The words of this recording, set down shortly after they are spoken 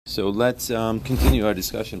So let's continue our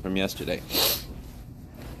discussion from yesterday.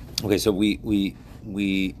 Okay, so we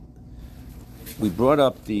brought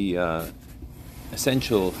up the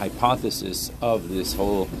essential hypothesis of this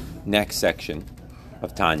whole next section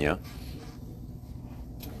of Tanya,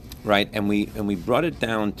 right? And we brought it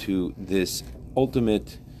down to this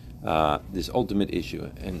ultimate issue,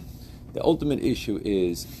 and the ultimate issue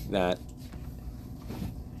is that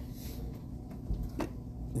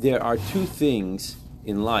there are two things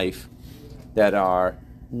in life that are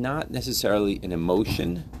not necessarily an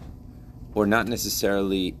emotion or not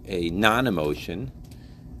necessarily a non-emotion,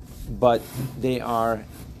 but they are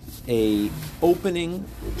a opening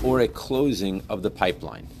or a closing of the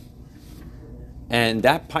pipeline. And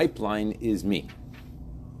that pipeline is me.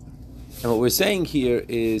 And what we're saying here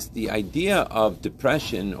is the idea of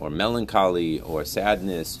depression or melancholy or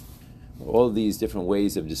sadness, or all these different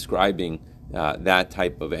ways of describing that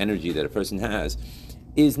type of energy that a person has,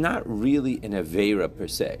 is not really an Aveira per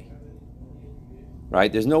se.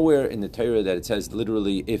 Right? There's nowhere in the Torah that it says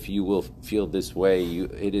literally, if you will feel this way,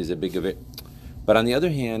 it is a big Aveira. But on the other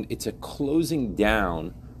hand, it's a closing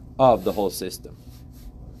down of the whole system,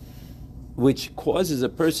 which causes a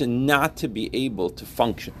person not to be able to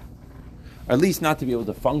function, or at least not to be able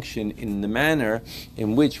to function in the manner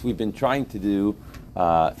in which we've been trying to do,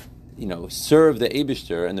 serve the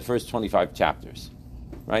Eibishter in the first 25 chapters.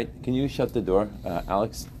 Right? Can you shut the door,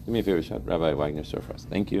 Alex? Do me a favor, shut Rabbi Wagner's door for us.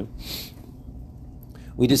 Thank you.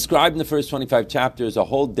 We described in the first 25 chapters a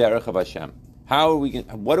whole derech of Hashem.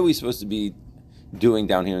 What are we supposed to be doing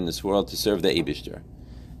down here in this world to serve the Eibishter?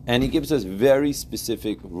 And he gives us very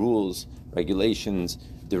specific rules, regulations,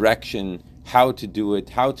 direction, how to do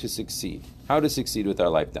it, how to succeed with our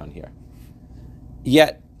life down here.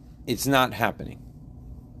 Yet, it's not happening.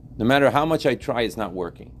 No matter how much I try, it's not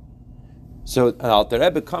working. So Alter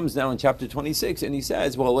Rebbe comes now in chapter 26 and he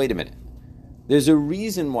says, well, wait a minute. There's a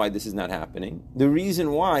reason why this is not happening. The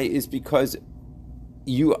reason why is because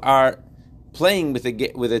you are playing with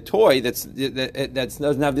a toy that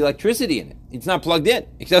doesn't have the electricity in it. It's not plugged in.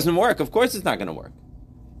 It doesn't work. Of course it's not going to work.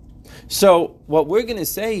 So what we're going to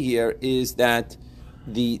say here is that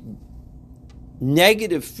the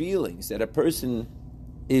negative feelings that a person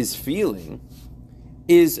is feeling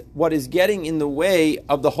is what is getting in the way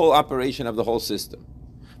of the whole operation of the whole system.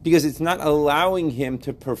 Because it's not allowing him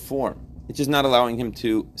to perform. It's just not allowing him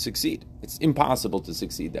to succeed. It's impossible to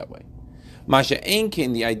succeed that way. Masha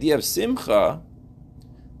Enkin, the idea of Simcha,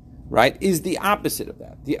 right, is the opposite of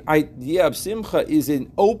that. The idea of Simcha is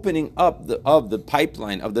an opening up of the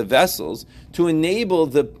pipeline, of the vessels, to enable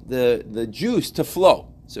the juice to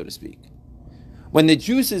flow, so to speak. When the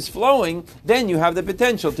juice is flowing, then you have the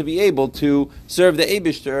potential to be able to serve the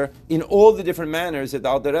Eibishter in all the different manners that the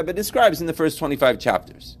Alter Rebbe describes in the first 25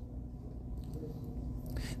 chapters.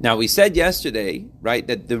 Now, we said yesterday, right,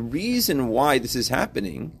 that the reason why this is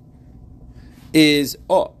happening is,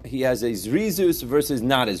 he has a zrizus versus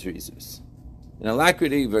not a zrizus, an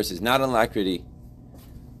alacrity versus not an alacrity.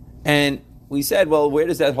 And we said, well, where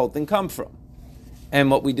does that whole thing come from? And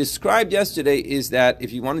what we described yesterday is that,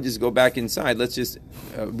 if you want to just go back inside, let's just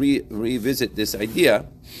revisit this idea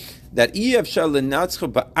that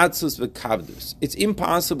it's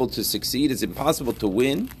impossible to succeed, it's impossible to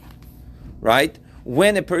win, right?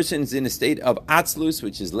 When a person is in a state of atzlus,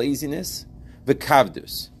 which is laziness,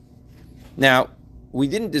 v'kavdus. Now, we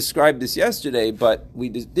didn't describe this yesterday, but we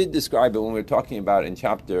did describe it when we were talking about in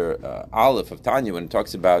chapter Aleph of Tanya, when it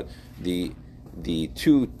talks about the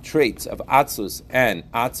two traits of atzlus and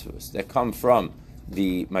atzvus that come from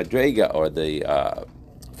the madrega, or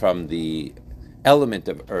from the element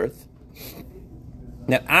of earth.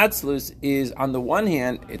 Now, atzlus is, on the one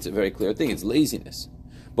hand, it's a very clear thing, it's laziness.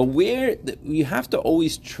 But you have to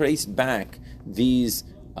always trace back these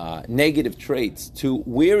negative traits to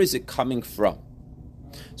where is it coming from.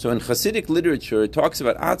 So in Hasidic literature, it talks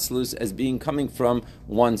about atzlus as being coming from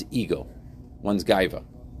one's ego, one's gaiva.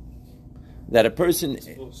 That a person,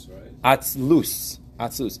 atzlus,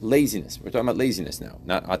 laziness. We're talking about laziness now,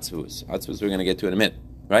 not atzvus. Atzvus we're going to get to in a minute,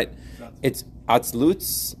 right? It's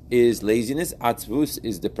atzlus is laziness, atzvus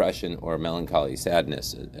is depression or melancholy,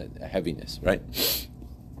 sadness, heaviness, right?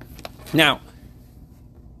 Now,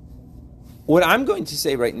 what I'm going to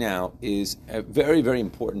say right now is a very, very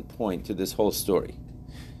important point to this whole story.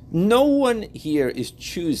 No one here is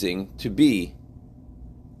choosing to be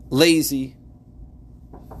lazy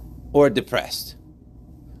or depressed.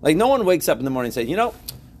 Like, no one wakes up in the morning and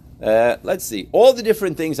says, let's see, all the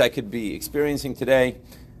different things I could be experiencing today.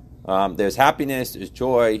 There's happiness, there's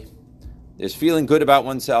joy, there's feeling good about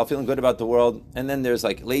oneself, feeling good about the world, and then there's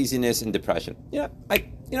like laziness and depression.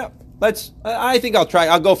 I think I'll try.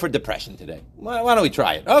 I'll go for depression today. Why don't we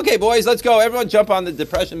try it? Okay, boys, let's go. Everyone jump on the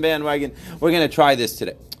depression bandwagon. We're going to try this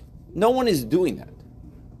today. No one is doing that.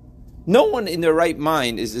 No one in their right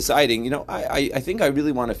mind is deciding, I think I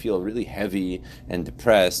really want to feel really heavy and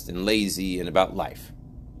depressed and lazy and about life.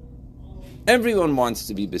 Everyone wants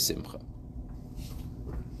to be besimcha.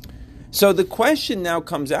 So the question now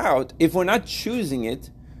comes out, if we're not choosing it,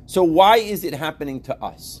 so why is it happening to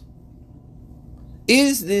us?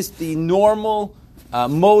 Is this the normal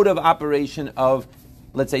mode of operation of,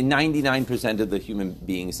 let's say, 99% of the human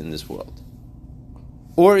beings in this world?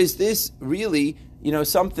 Or is this really,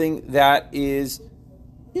 something that is,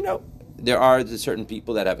 there are certain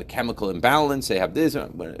people that have a chemical imbalance, they have this,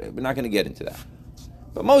 we're not going to get into that.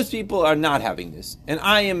 But most people are not having this, and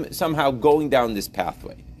I am somehow going down this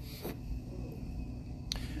pathway.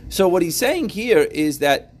 So what he's saying here is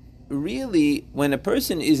that really, when a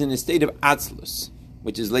person is in a state of atzlus,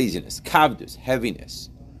 which is laziness, kavdus, heaviness,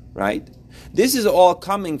 right? This is all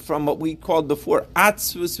coming from what we called before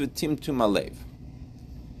atzvus v'timtum alev.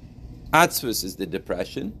 Atzvus is the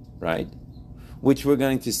depression, right? Which we're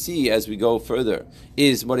going to see as we go further,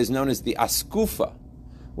 is what is known as the askufa,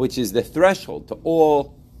 which is the threshold to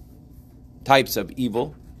all types of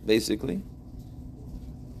evil, basically.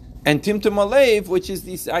 And timtum alev, which is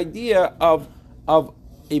this idea of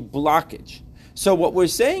a blockage. So what we're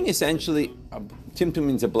saying essentially, timtum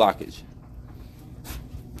means a blockage.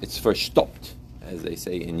 It's verstoppt, as they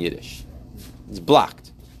say in Yiddish. It's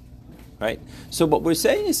blocked, right? So what we're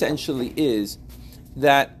saying essentially is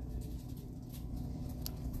that,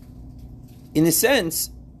 in a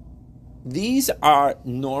sense, these are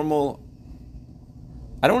normal,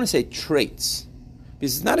 I don't want to say traits,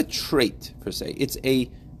 because it's not a trait per se.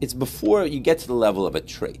 It's before you get to the level of a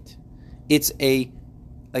trait. It's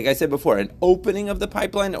like I said before, an opening of the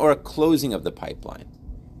pipeline or a closing of the pipeline.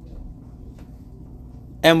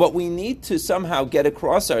 And what we need to somehow get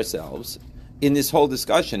across ourselves in this whole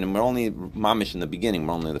discussion, and we're only mamish in the beginning,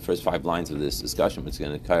 we're only in the first 5 lines of this discussion, which is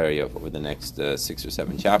going to carry over the next 6 or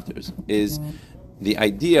 7 chapters, is the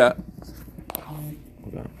idea.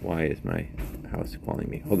 Hold on, why is my house calling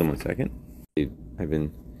me? Hold on 1 second. I've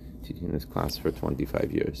been teaching this class for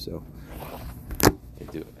 25 years, so I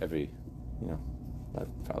do every,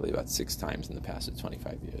 probably about 6 times in the past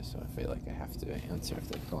 25 years, so I feel like I have to answer if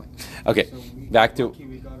they're calling. Okay, so back to.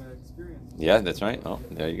 We got to experience. Yeah, that's right. Oh,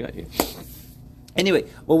 there you go. Anyway,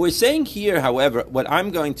 what we're saying here, however, what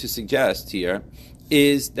I'm going to suggest here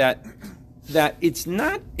is that it's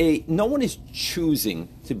not no one is choosing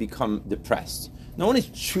to become depressed. No one is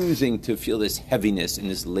choosing to feel this heaviness and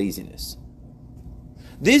this laziness.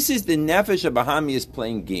 This is the nefesh habahami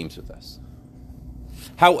playing games with us.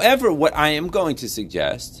 However, what I am going to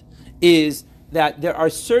suggest is that there are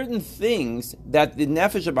certain things that the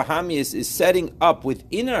nefesh habahami is setting up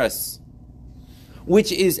within us,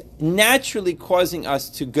 which is naturally causing us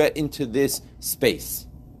to get into this space.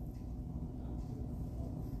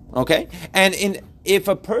 Okay? And if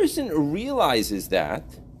a person realizes that,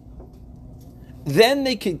 then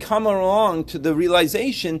they can come along to the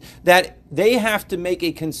realization that they have to make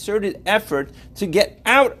a concerted effort to get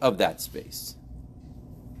out of that space.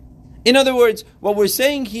 In other words, what we're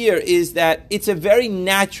saying here is that it's a very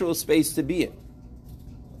natural space to be in.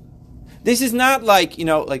 This is not like,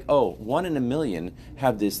 1 in a million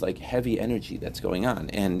have this heavy energy that's going on.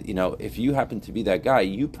 And, if you happen to be that guy,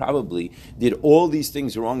 you probably did all these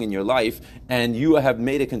things wrong in your life and you have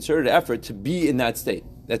made a concerted effort to be in that state.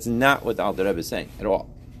 That's not what the Alter Rebbe is saying at all.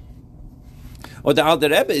 What the Alter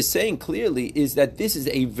Rebbe is saying clearly is that this is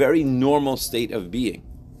a very normal state of being.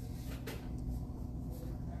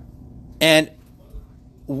 And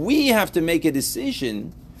we have to make a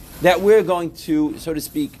decision that we're going to, so to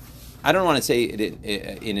speak, I don't want to say it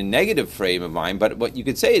in a negative frame of mind, but what you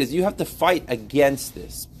could say is you have to fight against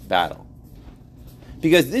this battle.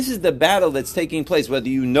 Because this is the battle that's taking place, whether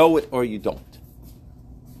you know it or you don't.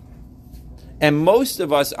 And most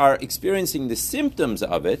of us are experiencing the symptoms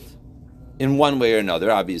of it in one way or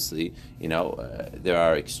another. Obviously, there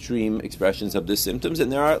are extreme expressions of the symptoms,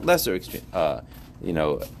 and there are lesser extreme,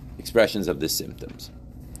 expressions of the symptoms.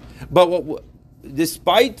 But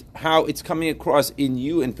despite how it's coming across in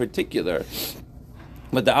you in particular,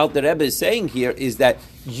 what the Alter Rebbe is saying here is that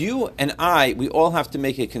you and we all have to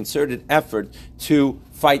make a concerted effort to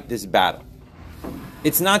fight this battle.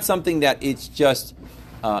 It's not something that it's just,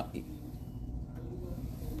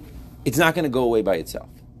 it's not going to go away by itself.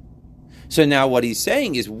 So now what he's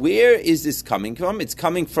saying is, where is this coming from? It's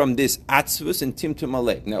coming from this atzvus and timtum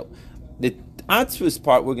alev. Now, the Atzvus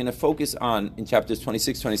part we're going to focus on in chapters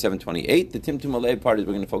 26, 27, 28. The Timtum Alev part is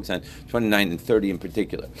we're going to focus on 29 and 30 in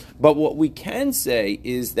particular. But what we can say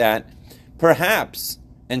is that perhaps,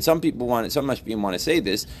 and some mashpim want to say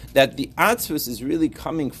this, that the Atzvus is really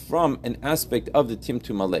coming from an aspect of the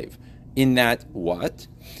Timtum Alev. In that what?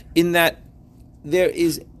 In that there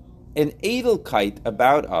is an edelkeit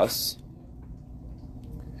about us,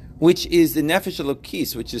 which is the Nefesh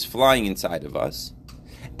Elokis, which is flying inside of us.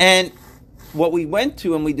 And what we went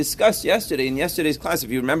to and we discussed yesterday, in yesterday's class,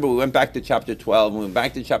 if you remember, we went back to chapter 12, and we went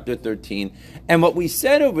back to chapter 13, and what we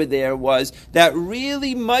said over there was that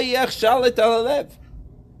really, Mayach Shalit Alalev,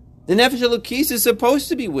 the Nefesh Elokis is supposed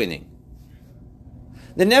to be winning.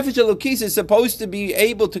 The Nefesh Elokis is supposed to be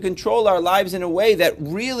able to control our lives in a way that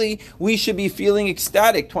really we should be feeling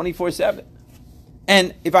ecstatic 24/7.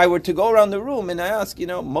 And if I were to go around the room and I ask,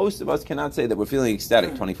 most of us cannot say that we're feeling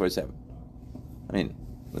ecstatic 24/7. I mean,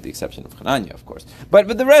 with the exception of Tanya, of course.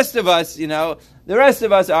 But the rest of us, the rest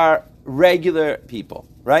of us are regular people,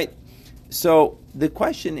 right? So the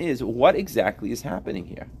question is, what exactly is happening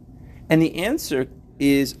here? And the answer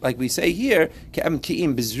is, like we say here, that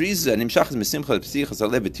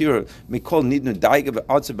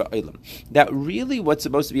really what's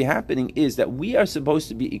supposed to be happening is that we are supposed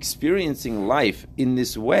to be experiencing life in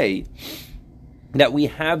this way, that we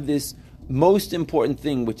have this most important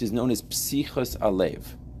thing, which is known as psichos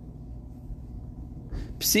alev.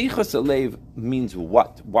 Psichos alev means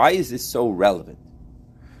what? Why is this so relevant?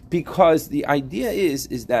 Because the idea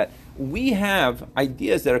is that we have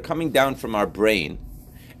ideas that are coming down from our brain.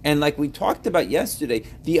 And like we talked about yesterday,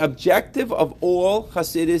 the objective of all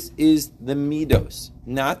Hasidus is the midos,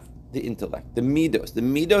 not the intellect. The midos. The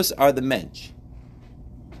midos are the mensch.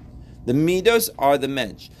 The midos are the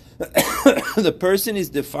mensch. The person is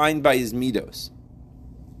defined by his midos.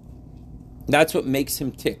 That's what makes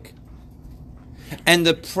him tick. And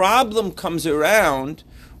the problem comes around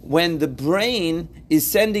when the brain is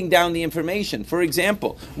sending down the information. For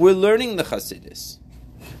example, we're learning the Hasidus.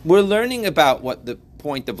 We're learning about what the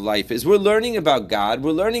point of life is. We're learning about God.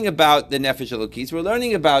 We're learning about the Nefesh Elokis. We're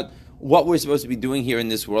learning about what we're supposed to be doing here in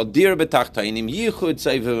this world. Dir b'tachtainim, yichud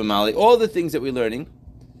seiv v'mali, all the things that we're learning.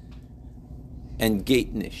 And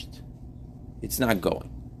gate nisht. It's not going.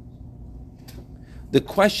 The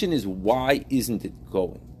question is, why isn't it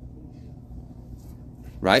going?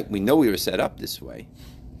 Right? We know we were set up this way.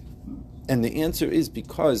 And the answer is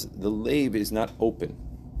because the lave is not open.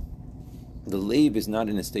 The lave is not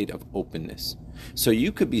in a state of openness. So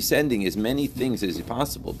you could be sending as many things as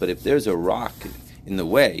possible, but if there's a rock in the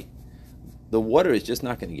way, the water is just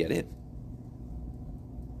not going to get in.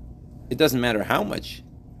 It doesn't matter how much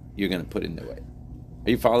you're going to put in the way. Are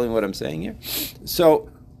you following what I'm saying here? So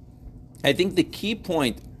I think the key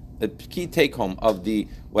point, the key take-home of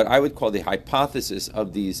what I would call the hypothesis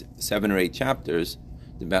of these 7 or 8 chapters,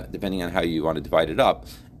 depending on how you want to divide it up,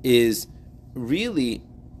 is really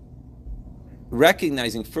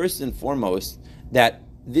recognizing first and foremost that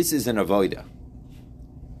this is an avoida.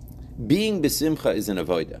 Being besimcha is an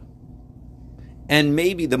avoida. And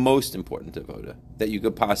maybe the most important avoida that you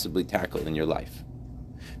could possibly tackle in your life.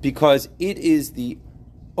 Because it is the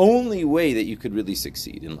only way that you could really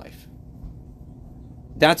succeed in life.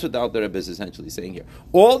 That's what the Alter Rebbe is essentially saying here.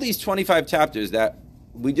 All these 25 chapters that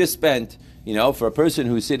we just spent, for a person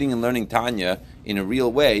who's sitting and learning Tanya in a real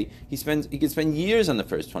way, he could spend years on the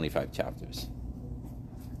first 25 chapters.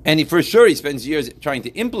 And he spends years trying to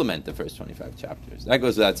implement the first 25 chapters. That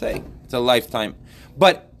goes without saying. It's a lifetime.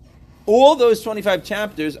 But all those 25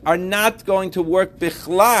 chapters are not going to work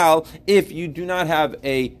bichlal if you do not have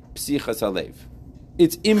a psichas alev.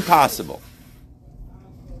 It's impossible.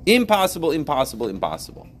 Impossible, impossible,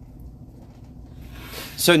 impossible.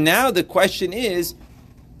 So now the question is,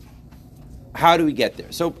 how do we get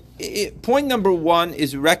there? So point number 1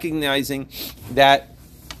 is recognizing that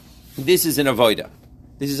this is an avoida.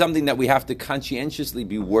 This is something that we have to conscientiously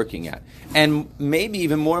be working at. And maybe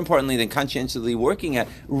even more importantly than conscientiously working at,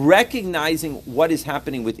 recognizing what is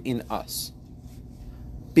happening within us.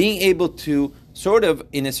 Being able to sort of,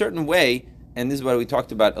 in a certain way, and this is what we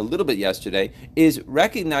talked about a little bit yesterday, is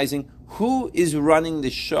recognizing who is running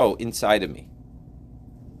the show inside of me.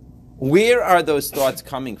 Where are those thoughts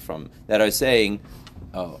coming from that are saying,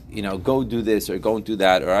 go do this, or go and do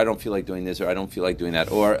that, or I don't feel like doing this, or I don't feel like doing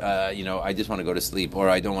that, or, I just want to go to sleep, or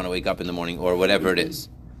I don't want to wake up in the morning, or whatever it is.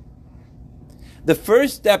 The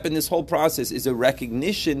first step in this whole process is a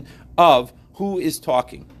recognition of who is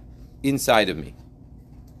talking inside of me,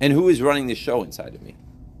 and who is running the show inside of me.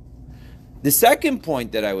 The second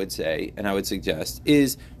point that I would say, and I would suggest,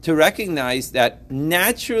 is to recognize that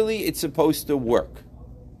naturally it's supposed to work.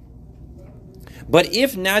 But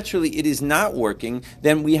if naturally it is not working,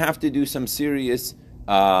 then we have to do some serious,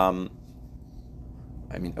 avoida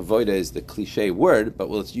is the cliche word, but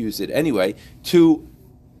let's use it anyway, to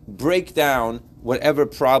break down whatever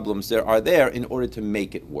problems there are there in order to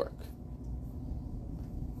make it work.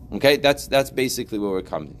 Okay, that's basically what we're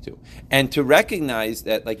coming to. And to recognize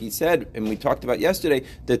that, like he said, and we talked about yesterday,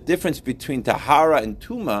 the difference between tahara and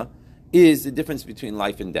tuma is the difference between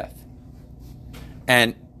life and death.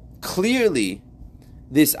 And clearly,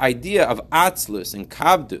 this idea of atzlus and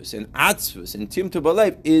kavdus and atzvus and timtu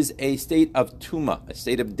balev is a state of tuma, a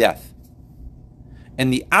state of death.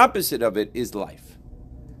 And the opposite of it is life.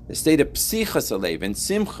 The state of psichas alev and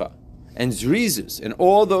simcha and zrizus and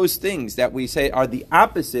all those things that we say are the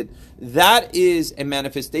opposite, that is a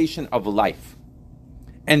manifestation of life.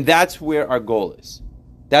 And that's where our goal is.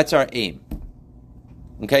 That's our aim.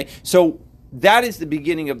 Okay? So that is the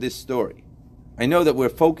beginning of this story. I know that we're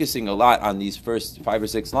focusing a lot on these first 5 or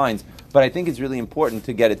 6 lines, but I think it's really important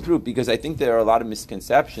to get it through because I think there are a lot of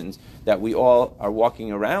misconceptions that we all are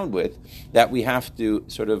walking around with that we have to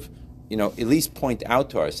sort of, at least point out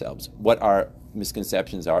to ourselves what our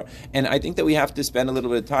misconceptions are. And I think that we have to spend a little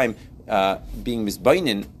bit of time being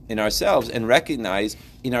misbainin in ourselves and recognize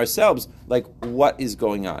in ourselves, like, what is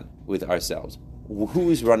going on with ourselves.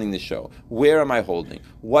 Who's running the show? Where am I holding?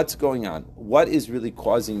 What's going on? What is really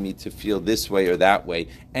causing me to feel this way or that way?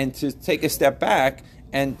 And to take a step back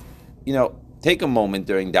and, take a moment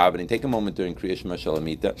during davening, take a moment during Kriya Shema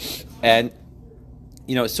Shalamita, and,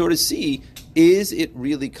 sort of see, is it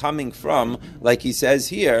really coming from, like he says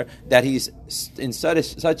here, that he's in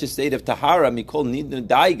such a state of tahara, mikol nidnu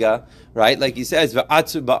daiga, right? Like he says,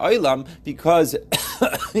 v'atzu ba'olam, because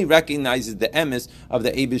he recognizes the emes of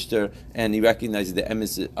the Eibishter, and he recognizes the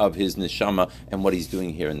emes of his neshama and what he's doing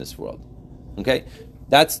here in this world. Okay?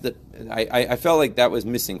 That's I felt like that was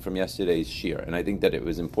missing from yesterday's shir, and I think that it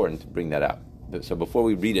was important to bring that out. So before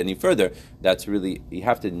we read any further, that's really, you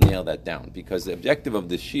have to nail that down, because the objective of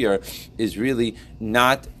the shir is really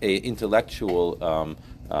not an intellectual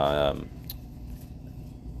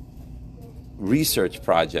research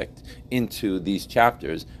project into these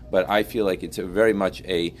chapters, but I feel like it's very much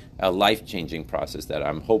a life-changing process that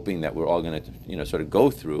I'm hoping that we're all going to, sort of go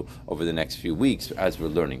through over the next few weeks as we're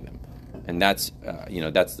learning them. And that's,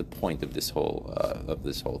 that's the point of this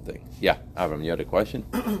whole thing. Yeah, Avram, you had a question?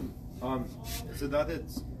 Is it that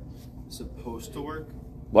it's supposed to work?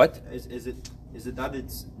 What? Is it that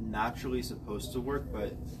it's naturally supposed to work,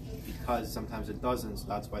 but because sometimes it doesn't, so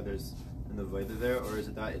that's why there's an avodah there? Or is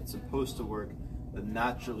it that it's supposed to work, but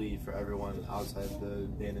naturally for everyone outside the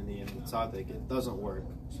Beinoni and the Tzaddik, it doesn't work,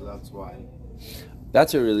 so that's why?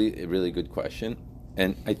 That's a really good question.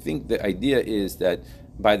 And I think the idea is that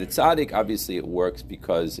by the Tzaddik, obviously it works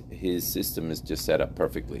because his system is just set up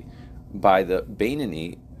perfectly. By the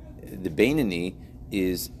Beinoni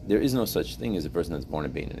is, there is no such thing as a person that's born a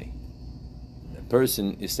Beinoni. The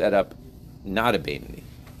person is set up not a Beinoni,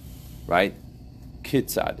 right?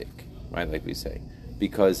 Kitzadik, right, like we say.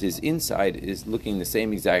 Because his inside is looking the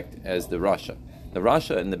same exact as the Rasha. The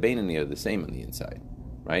Rasha and the Beinoni are the same on the inside,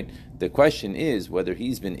 right? The question is whether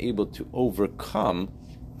he's been able to overcome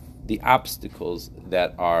the obstacles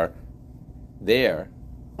that are there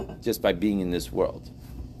just by being in this world.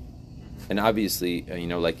 And obviously,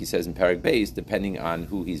 like he says in Parag Beis, depending on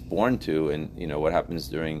who he's born to and, what happens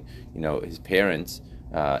during, his parents'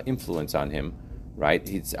 influence on him, right?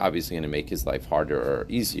 He's obviously going to make his life harder or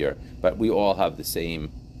easier. But we all have the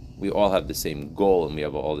same goal, and we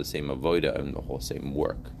have all the same avoda and the whole same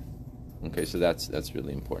work. Okay, so that's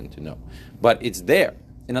really important to know. But it's there.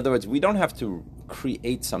 In other words, we don't have to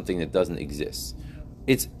create something that doesn't exist.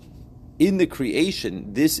 It's in the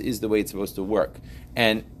creation, this is the way it's supposed to work.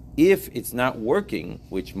 And if it's not working,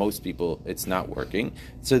 which most people, it's not working,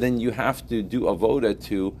 so then you have to do avoda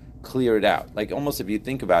to clear it out. Like almost, if you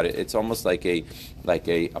think about it, it's almost like a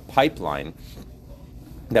pipeline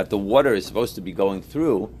that the water is supposed to be going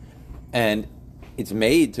through, and it's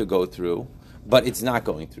made to go through, but it's not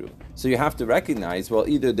going through. So you have to recognize, well,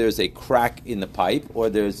 either there's a crack in the pipe, or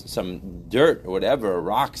there's some dirt or whatever, or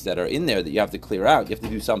rocks that are in there that you have to clear out. You have to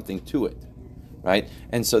do something to it. Right,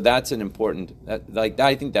 and so that's an important.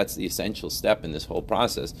 I think that's the essential step in this whole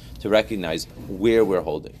process, to recognize where we're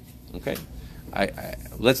holding. Okay,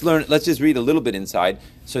 let's learn. Let's just read a little bit inside.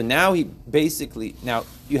 So now now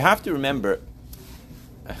you have to remember.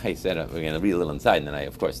 I said we're going to read a little inside, and then I,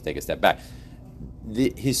 of course, take a step back.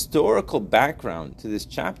 The historical background to this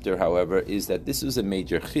chapter, however, is that this was a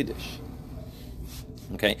major chiddush.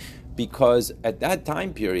 Okay, because at that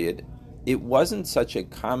time period, it wasn't such a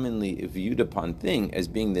commonly viewed upon thing as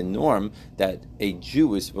being the norm that a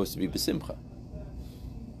Jew is supposed to be besimcha.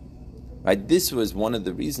 right? This was one of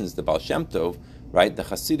the reasons the Baal Shem Tov, right? The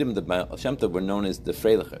Hasidim, the Baal Shem Tov were known as the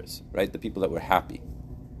Freilichers, right? The people that were happy.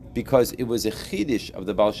 Because it was a chiddush of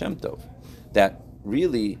the Baal Shem Tov that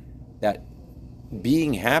really, that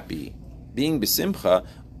being happy, being besimcha,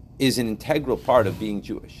 is an integral part of being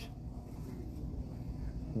Jewish.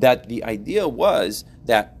 That the idea was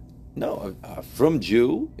that no, a frum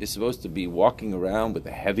Jew is supposed to be walking around with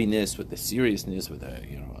the heaviness, with the seriousness, with a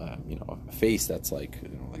a face that's like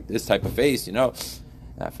like this type of face.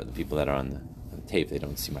 For the people that are on the tape, they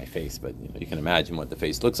don't see my face, but you can imagine what the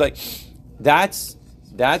face looks like. That's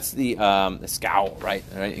the scowl, right?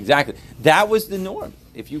 Right, exactly. That was the norm.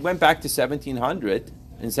 If you went back to 1700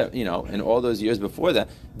 and all those years before that,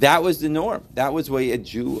 that was the norm. That was the way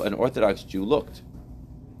an Orthodox Jew looked.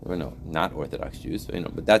 Well, no, not Orthodox Jews,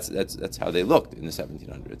 but that's how they looked in the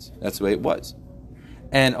 1700s. That's the way it was.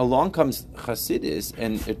 And along comes Hasidus,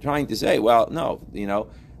 and they're trying to say, well, no,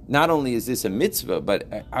 not only is this a mitzvah,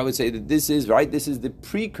 but I would say that this is the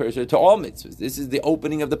precursor to all mitzvahs. This is the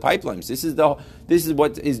opening of the pipelines. This is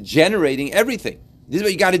what is generating everything. This is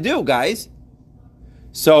what you got to do, guys.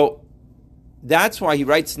 So that's why he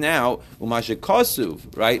writes now, Umashe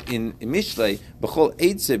Kosuv, right, in Mishlei, B'chol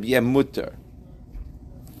Eitzev Yeh Mutter.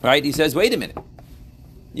 Right? He says, wait a minute.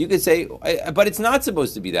 You could say, but it's not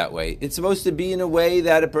supposed to be that way. It's supposed to be in a way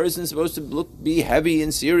that a person is supposed to be heavy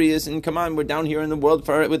and serious, and come on, we're down here in the world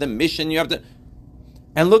with a mission. You have to.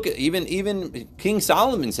 And look, even King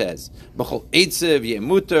Solomon says, B'chol Eitzev Yeh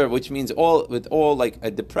Mutter, which means with all like a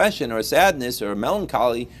depression or a sadness or a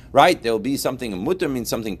melancholy, right? There'll be something. A mutter means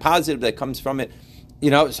something positive that comes from it.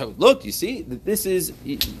 So look, you see, this is,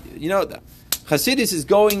 Hasidus is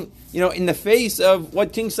going, in the face of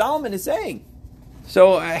what King Solomon is saying.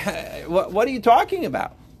 So, what are you talking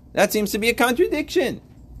about? That seems to be a contradiction.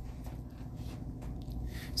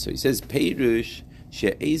 So he says, Peirush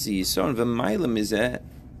she'ezi yisron v'mayla mizeh,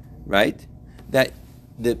 right? That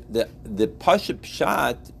the pasha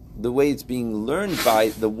pshat, the way it's being learned by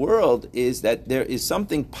the world, is that there is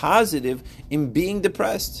something positive in being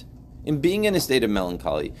depressed, in being in a state of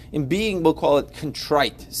melancholy, in being, we'll call it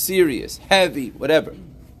contrite, serious, heavy, whatever.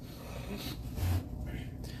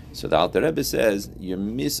 So the Alter Rebbe says, you're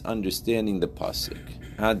misunderstanding the pasuk.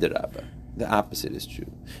 Adarabba. The opposite is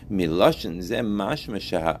true. Miloshen zeh mashma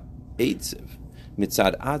sheha eitzev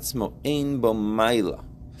mitzad atzmo ein bo mayla.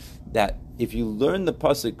 That if you learn the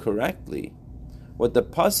pasuk correctly, what the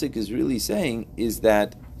pasuk is really saying is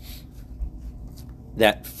that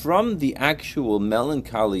from the actual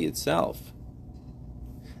melancholy itself,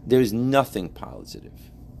 there's nothing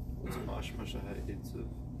positive. What's mashma sheha eitzev?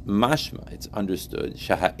 Mashma, it's understood,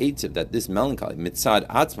 shaha eitzev, that this melancholy, mitzad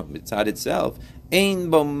atzma, mitzad itself, ein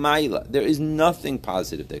bo mayla, there is nothing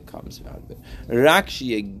positive that comes out of it. Rak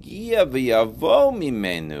sheyagia v'yavo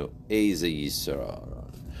mimenu eze yisra.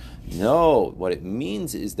 No, what it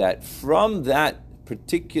means is that from that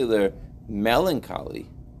particular melancholy,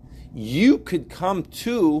 you could come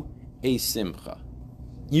to a simcha.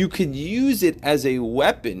 You could use it as a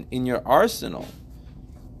weapon in your arsenal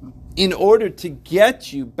in order to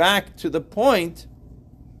get you back to the point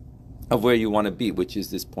of where you want to be, which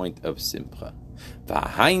is this point of simcha.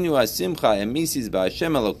 Namely, the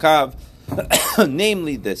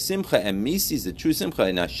simcha emisis, the true simcha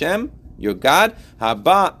in Hashem, your God,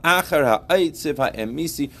 haba achar ha'eitzev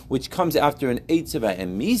ha'emisi, which comes after an eitzev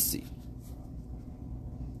ha'emisi.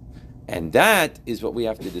 And that is what we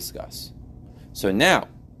have to discuss. So now,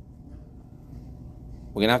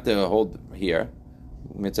 we're going to have to hold here.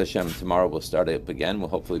 Mitzvah Hashem, tomorrow we'll start up again.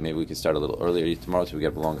 Maybe we can start a little earlier tomorrow so we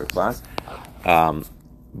get a longer class.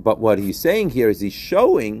 But what he's saying here is he's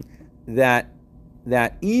showing that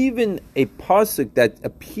even a pasuk that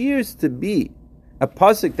appears to be a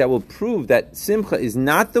pasuk that will prove that simcha is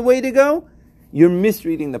not the way to go, you're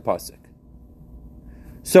misreading the pasuk.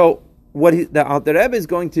 So what the Alter Rebbe is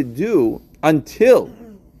going to do until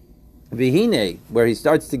Vihine, where he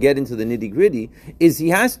starts to get into the nitty-gritty, is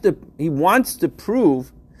he wants to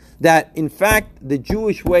prove that, in fact, the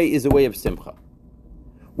Jewish way is a way of simcha.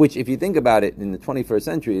 Which, if you think about it, in the 21st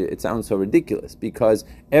century, it sounds so ridiculous, because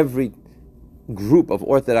every group of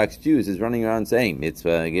Orthodox Jews is running around saying,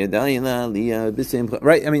 mitzvah, gedayla, liyah, b'simcha,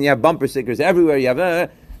 right? I mean, you have bumper stickers everywhere,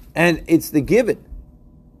 and it's the given.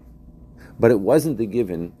 But it wasn't the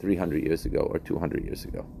given 300 years ago or 200 years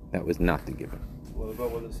ago. That was not the given. What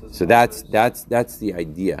about what it says? So that's the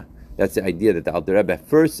idea. That's the idea that the Alter Rebbe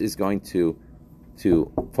first is going to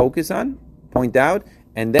focus on, point out,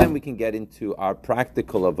 and then we can get into our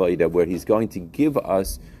practical avodah, where he's going to give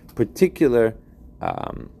us particular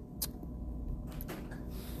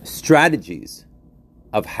strategies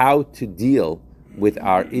of how to deal with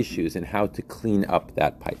our issues and how to clean up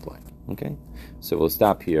that pipeline. Okay? So we'll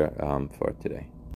stop here for today.